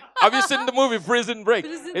 Have you seen the movie Prison Break?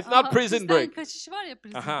 It's not prison hapisten break. kaçış var ya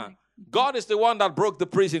prison Aha. break. God is the one that broke the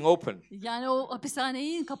prison open. Yani o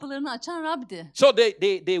hapishanenin kapılarını açan Rab'di. So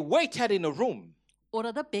they waited in a room,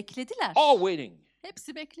 Orada beklediler. all waiting.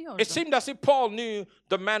 Hepsi bekliyordu. It seemed as if Paul knew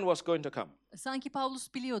the man was going to come. Sanki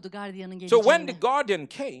Pavlus biliyordu gardiyanın So geleceğini. when the guardian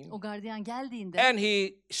came O gardiyan geldiğinde and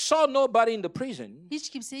he saw nobody in the prison, hiç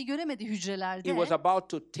kimseyi göremedi hücrelerde. he was about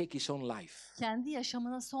to take his own life Kendi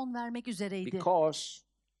yaşamına son vermek üzereydi. because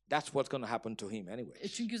that's what's going to happen to him anyway.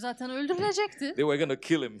 Çünkü zaten öldürülecekti. They were going to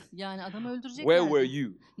kill him. Yani adamı Where öldüreceklerdi. were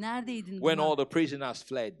you Neredeydin when bunlar? all the prisoners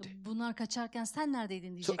fled? Bunlar kaçarken sen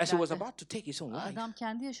neredeydin So as he was diyeceklerdi. about to take his own life, Adam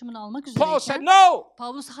kendi yaşamını almak Paul said, üzereyken no,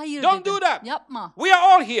 Pavlus hayır don't dedi. do that. Yapma. We are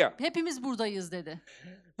all here. Hepimiz buradayız dedi.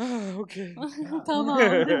 Okay. Tamam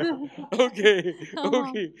dedi. Okay. Tamam.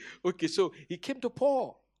 Okay. Okay. So he came to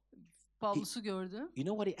Paul. Pavlus'u gördü. You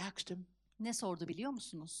know what he asked him? Ne sordu biliyor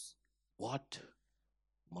musunuz? What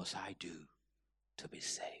must I do to be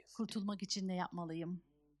saved? Kurtulmak için ne yapmalıyım?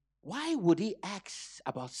 Why would he ask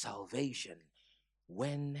about salvation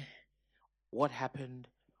when what happened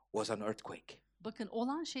was an earthquake? Bakın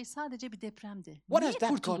olan şey sadece bir depremdi. What Niye has that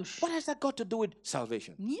got? kurtuluş? What has that got to do with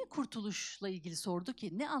salvation? Niye kurtuluşla ilgili sordu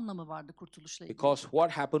ki? Ne anlamı vardı kurtuluşla ilgili? Because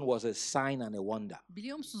what happened was a sign and a wonder.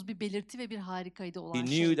 Biliyor musunuz bir belirti ve bir harikaydı He olan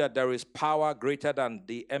knew şey. that there is power greater than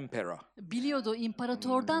the emperor. Biliyordu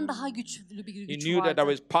imparatordan daha güçlü bir He güç knew that there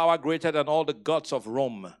vardı. is power greater than all the gods of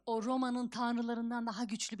Rome. O Roma'nın tanrılarından daha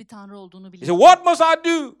güçlü bir tanrı olduğunu He said, biliyordu. what must I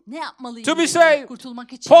do? Ne yapmalıyım? To be dedi, saved?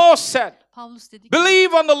 kurtulmak için. Paul said, Pavlus dedi ki,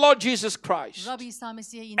 believe on the Lord Jesus Christ, Rabbi İsa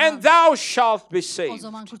Mesih'e and inan. thou shalt be O saved,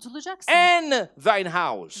 zaman kurtulacaksın. and thine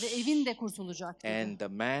house. Ve evin de kurtulacak dedi. And the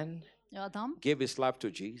man Adam gave his life to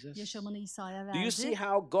Jesus. yaşamını İsa'ya Do you see verdi.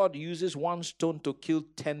 how God uses one stone to kill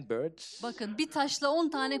 10 birds? Bakın bir taşla 10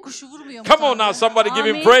 tane kuşu vurmuyor mu Come on Tanrı? now, somebody give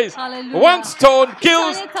him Amin. praise. Hallelujah. One stone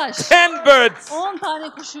kills tane taş. 10 birds. 10 tane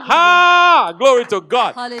kuşu vurdu. Ha! Glory to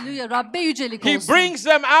God. Haleluya. Rabbe yücelik He olsun. brings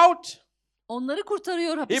them out. Onları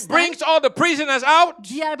kurtarıyor He hapisten. brings all the prisoners out.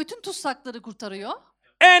 Diğer bütün tutsakları kurtarıyor.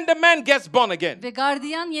 And the man gets born again. Ve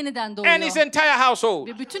gardiyan yeniden And his doğuyor. entire household.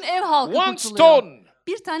 Ve bütün ev halkı One kurtuluyor. stone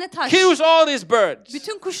Bir tane taş. kills all these birds.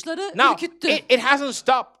 Bütün kuşları Now, ürküttü. it hasn't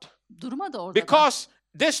stopped. Durmadı orada da. Because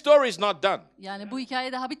this story is not done. Yani bu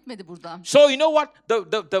hikaye daha bitmedi burada. So you know what?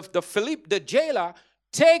 The jailer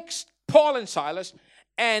takes Paul and Silas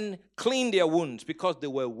and clean their wounds because they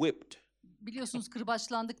were whipped. Biliyorsunuz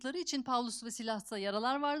kırbaçlandıkları için Pavlus ve Silas'ta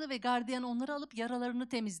yaralar vardı ve gardiyan onları alıp yaralarını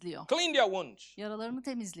temizliyor. Clean their wounds. Yaralarını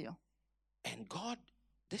temizliyor. And God,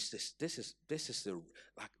 this is the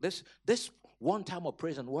like this one time of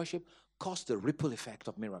praise and worship caused the ripple effect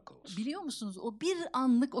of miracles. Biliyor musunuz o bir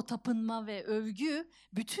anlık o tapınma ve övgü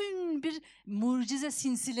bütün bir mucize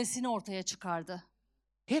sinsilesini ortaya çıkardı.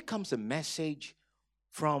 Here comes a message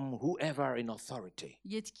from whoever in authority.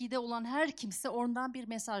 Yetkide olan her kimse oradan bir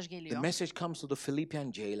mesaj The geliyor. message comes to the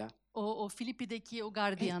Philippian jailer. O Filipi'deki o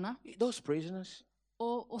gardiyana, Hey, those prisoners,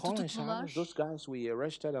 o Paul and tutuklular, Silas, those guys we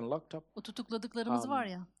arrested and locked up. o tutukladıklarımız var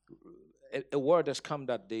ya, A word has come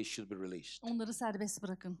that they should be released. onları serbest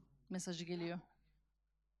bırakın mesajı geliyor.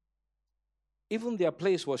 Even their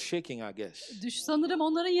place was shaking, I guess. Sanırım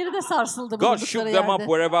onların yeri de sarsıldı God shook bulundukları them up yerde.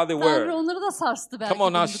 wherever they Tanrı were. onları da sarstı belki Come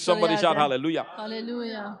on now, bulundukları somebody shout yerde. hallelujah.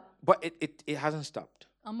 Hallelujah. But it hasn't stopped.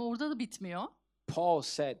 Ama orada da bitmiyor. Paul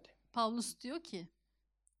said, Pavlus diyor ki,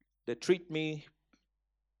 they treat me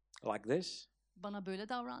like this, bana böyle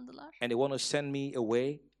davrandılar and they want to send me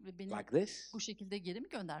away ve beni like this. bu şekilde geri mi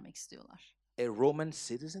göndermek istiyorlar? A Roman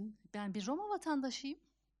citizen? Ben bir Roma vatandaşıyım.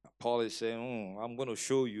 Paul is saying, I'm going to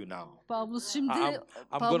show you now. Pavlus şimdi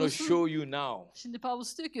I'm going to show you now. Şimdi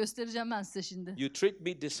Pavlus diyor ki göstereceğim ben size şimdi. You treat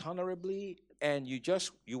me dishonorably and you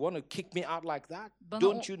want to kick me out like that? Bana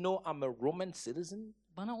Don't you know I'm a Roman citizen?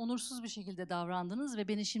 Bana onursuz bir şekilde davrandınız ve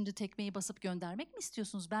beni şimdi tekmeyi basıp göndermek mi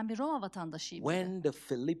istiyorsunuz? Ben bir Roma vatandaşıyım dedi. When the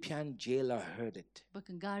Philippian jailer heard it,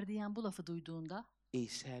 Bakın gardiyan bu lafı duyduğunda he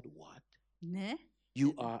said, what? ne?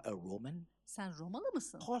 You are a Roman? Sen Romalı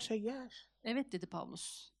mısın? Paul said, yes. Evet dedi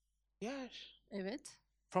Pavlus. Yes. Evet.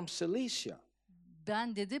 From Cilicia.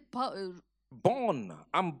 Ben dedi Born.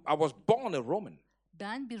 I was born a Roman.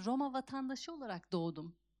 ben bir Roma vatandaşı olarak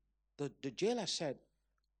doğdum. The jailer said,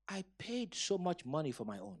 I paid so much money for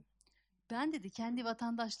my own. Ben dedi kendi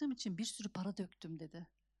vatandaşlığım için bir sürü para döktüm dedi.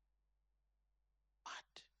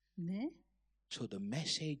 What? Ne? So the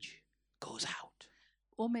message goes out.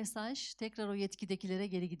 O mesaj tekrar o yetkidekilere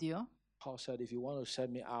geri gidiyor. Paul said, if you want to send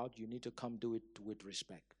me out, you need to come do it with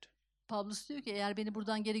respect. Pavlus diyor ki eğer beni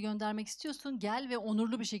buradan geri göndermek istiyorsun gel ve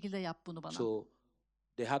onurlu bir şekilde yap bunu bana. So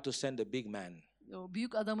they had to send the big man. O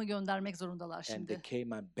büyük adamı göndermek zorundalar And they şimdi.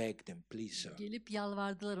 came and begged him, please sir. Gelip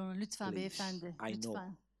yalvardılar ona lütfen Please, beyefendi I know.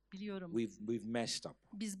 lütfen. Biliyorum. We've messed up.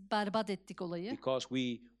 Biz berbat ettik olayı. Because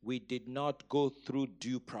we did not go through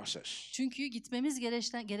due process. Çünkü gitmemiz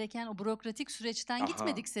gereken o bürokratik süreçten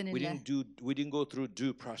gitmedik We seninle. didn't go through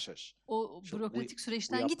due process. O So bürokratik we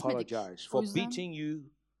süreçten gitmedik. apologize O for yüzden beating you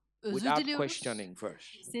özür without diliyoruz. questioning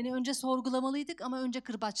first. Seni önce sorgulamalıydık ama önce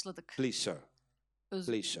kırbaçladık. Please sir.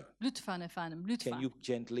 Please sir. Lütfen efendim, Can lütfen. you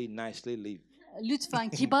gently, nicely leave? Lütfen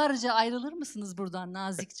kibarca ayrılır mısınız buradan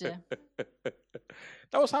nazikçe?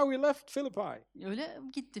 That was how we left Philippi. Öyle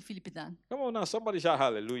gitti Filipi'den. Come on now, somebody shout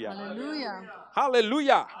hallelujah. Hallelujah.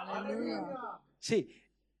 Hallelujah. Hallelujah. See,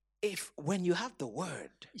 when you have the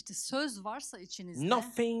word, İşte söz varsa içinizde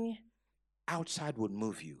nothing outside would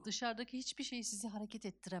move you. dışarıdaki hiçbir şey sizi hareket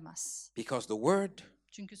ettiremez. Because the word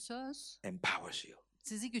Çünkü söz empowers you,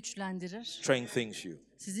 sizi güçlendirir, strengthens you,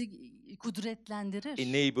 sizi kudretlendirir,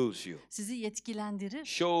 enables you, sizi yetkilendirir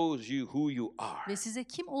shows you who you are, ve size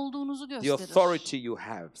kim olduğunuzu the gösterir. authority you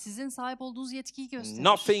have. Sizin sahip olduğunuz yetkiyi gösterir.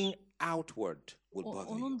 Nothing outward will bother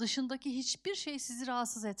you. Onun dışındaki hiçbir şey sizi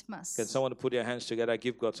rahatsız etmez. Can someone put their hands together,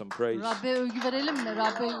 give God some praise? Rabbe övgü verelim mi?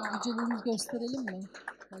 Rabbe yüceliğimizi gösterelim mi?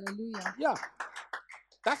 Hallelujah. Yeah,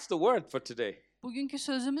 that's the word for today. Bugünkü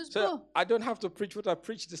sözümüz So bu. I don't have to preach what I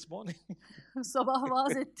preached this morning. Sabah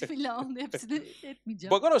vaaz etti filan, hepsini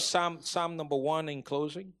etmeyeceğim. But go to Psalm number 1 in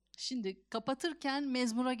closing, Şimdi kapatırken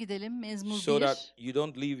Mezmur'a gidelim. Mezmur so 1. that you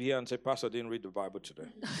don't leave here and say, Pastor, I didn't read the Bible today.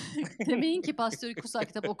 Demeyin ki pastör kutsal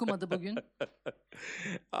kitap okumadı bugün.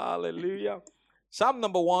 Hallelujah. Psalm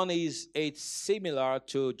number 1 it's similar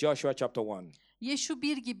to Joshua chapter 1. Yeşu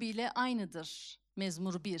 1 gibiyle aynıdır.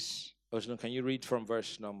 Mezmur 1. Özlem, can you read from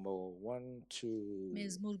verse number 1 to...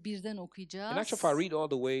 Mezmur 1'den okuyacağız. And actually, if I read all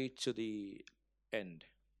the way to the end.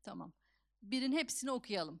 Tamam. Birin hepsini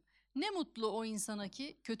okuyalım. Ne mutlu o insana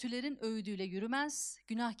ki kötülerin öğüdüyle yürümez,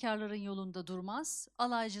 günahkârların yolunda durmaz,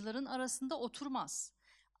 alaycıların arasında oturmaz.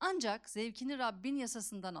 Ancak zevkini RAB'bin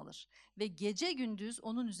yasasından alır ve gece gündüz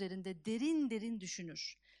onun üzerinde derin derin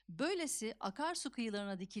düşünür. Böylesi akarsu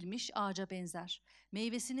kıyılarına dikilmiş ağaca benzer.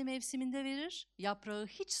 Meyvesini mevsiminde verir, yaprağı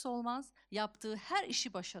hiç solmaz, yaptığı her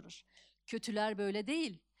işi başarır. Kötüler böyle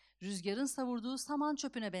değil, rüzgarın savurduğu saman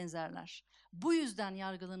çöpüne benzerler. Bu yüzden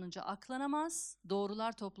yargılanınca aklanamaz,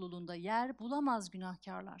 doğrular topluluğunda yer bulamaz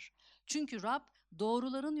günahkârlar. Çünkü Rab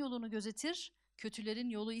doğruların yolunu gözetir, kötülerin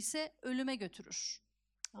yolu ise ölüme götürür.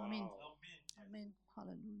 Amin. Amin.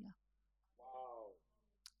 Hallelujah.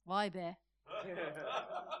 Vay be.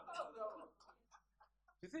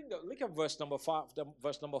 You think that, look at verse number 5.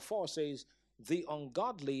 Verse number 4 says, the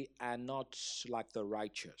ungodly are not like the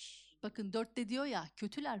righteous. Bakın 4'te diyor ya,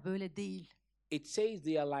 kötüler böyle değil. It says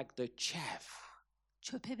they are like the chaff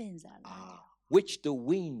Çöpe benzerler. which the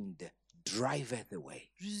wind driveth away.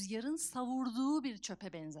 Rüzgarın savurduğu bir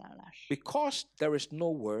çöpe benzerler. Because there is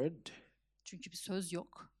no word, Çünkü bir söz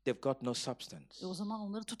yok. they've got no substance. O zaman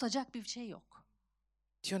onları tutacak bir şey yok.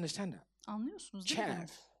 Do you understand that? Anlıyorsunuz değil mi?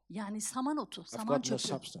 Chaff Yani saman otu, have saman got no çöpü.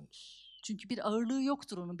 substance. Çünkü bir ağırlığı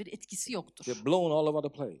yoktur onun, bir etkisi yoktur. They're blown all over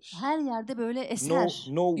the place. Her yerde böyle No, eser,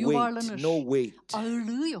 no yuvarlanır. weight, no weight,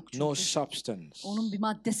 Ağırlığı yok çünkü. no substance. Onun bir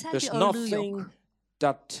maddesel There's bir ağırlığı nothing yok.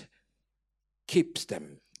 that keeps them.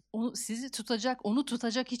 Onu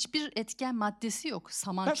tutacak hiçbir etken maddesi yok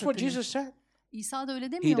saman That's what çöpünün. Jesus said. İsa da öyle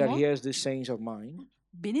He demiyor that mu? hears these sayings of mine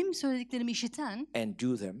Benim söylediklerimi işiten and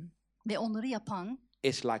do them ve onları yapan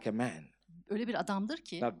is like a man öyle bir adamdır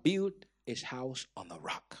ki that built his house on the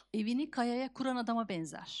rock. evini kayaya kuran adama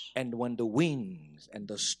benzer. And when the winds and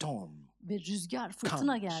the storm, Ve rüzgar,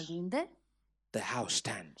 fırtına comes. geldiğinde the house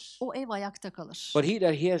stands. o ev ayakta kalır. But he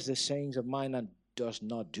that hears the sayings of mine and does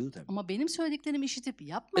not do them, Ama benim söylediklerimi işitip it's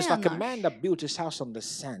like a yapmayanlar man that built his house on the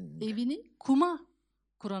sand. evini kuma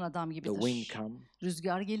kuran adam The gibidir. wind come,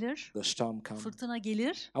 Rüzgar gelir, the storm come. fırtına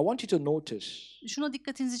gelir. I want you to notice Şuna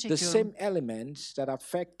dikkatinizi the çekiyorum. same elements that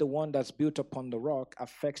affect the one that's built upon the rock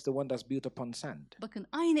affects the one that's built upon sand. Bakın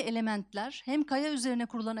aynı elementler hem kaya üzerine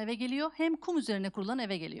kurulan eve geliyor hem kum üzerine kurulan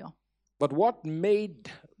eve geliyor. But what made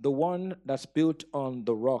the one that's built on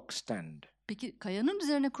the rock stand? Peki kayanın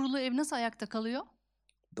üzerine kurulu ev nasıl ayakta kalıyor?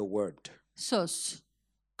 The word. Söz.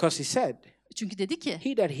 Because he said, Çünkü dedi ki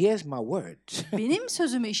he that hears my words benim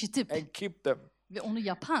sözümü işitip and keep them. ve onu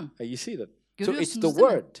yapan, You see that? So it's görüyorsunuz the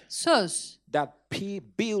değil mi? word Söz. that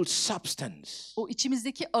builds substance. O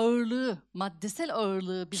içimizdeki ağırlığı, maddesel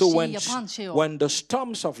ağırlığı bir So şeyi yapan şey o. when the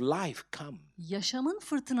storms of life come, Yaşamın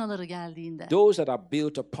fırtınaları geldiğinde those that are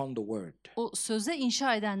built upon the word, o söze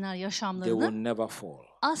inşa edenler they will yaşamlarını never fall.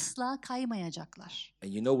 asla kaymayacaklar.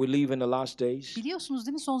 And you know we live in the last days. Biliyorsunuz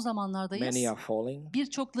değil mi, son zamanlardayız. Many are falling.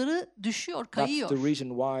 Birçokları düşüyor, That's kayıyor. the reason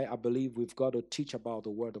why I believe we've got to teach about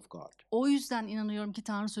the word of God. O yüzden inanıyorum ki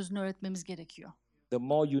Tanrı sözünü öğretmemiz gerekiyor. The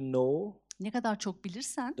more you know, Ne kadar çok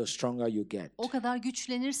bilirsen the stronger you get. o kadar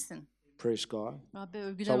güçlenirsin. Praise God. Rabbe So I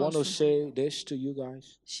övgüler want to olsun. say this to you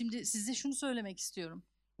guys. Şimdi size şunu söylemek istiyorum.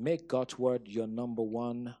 Make God's word your number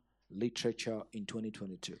one literature in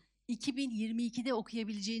 2022. 2022'de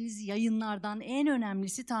okuyabileceğiniz yayınlardan en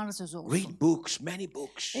önemlisi Tanrı sözü olsun. Read books, many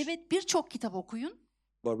books. Evet, birçok kitap okuyun.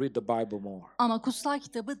 But read the Bible more. Ama kutsal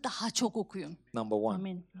kitabı daha çok okuyun. Number one.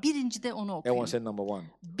 Amin. Birinci de onu Everyone okuyun. say number one.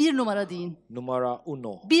 Bir numara deyin. Numero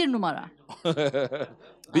uno. Bir numara.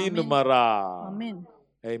 Bir Amin. numara. Amin.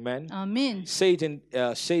 Amen. Amin. Say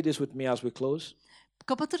this with me as we close.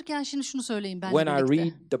 Kapatırken şimdi şunu söyleyin benimle When I birlikte.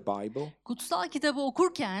 read the Bible, Kutsal kitabı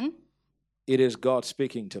okurken it is God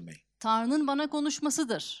speaking to me. Tanrı'nın bana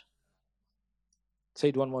konuşmasıdır. Say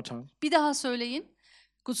it one more time. Bir daha söyleyin.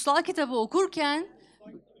 Kutsal kitabı okurken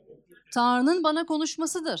Tanrı'nın bana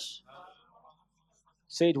konuşmasıdır.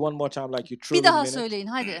 Say it one more time like you truly Bir daha mean it. söyleyin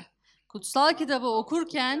hadi. Kutsal kitabı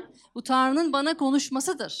okurken bu Tanrı'nın bana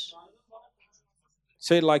konuşmasıdır.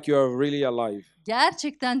 Say it like you are really alive.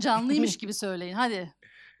 Gerçekten canlıymış gibi söyleyin hadi.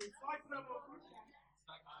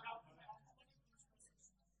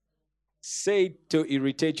 Say it to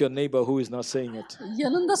irritate your neighbor who is not saying it.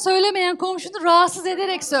 Yanında söylemeyen komşunu rahatsız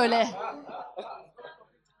ederek söyle.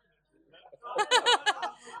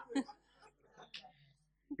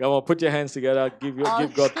 Come on, put your hands together. Give God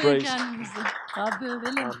Alkışlayın praise. kendinizi. Rabbi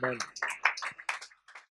övelim. Amen.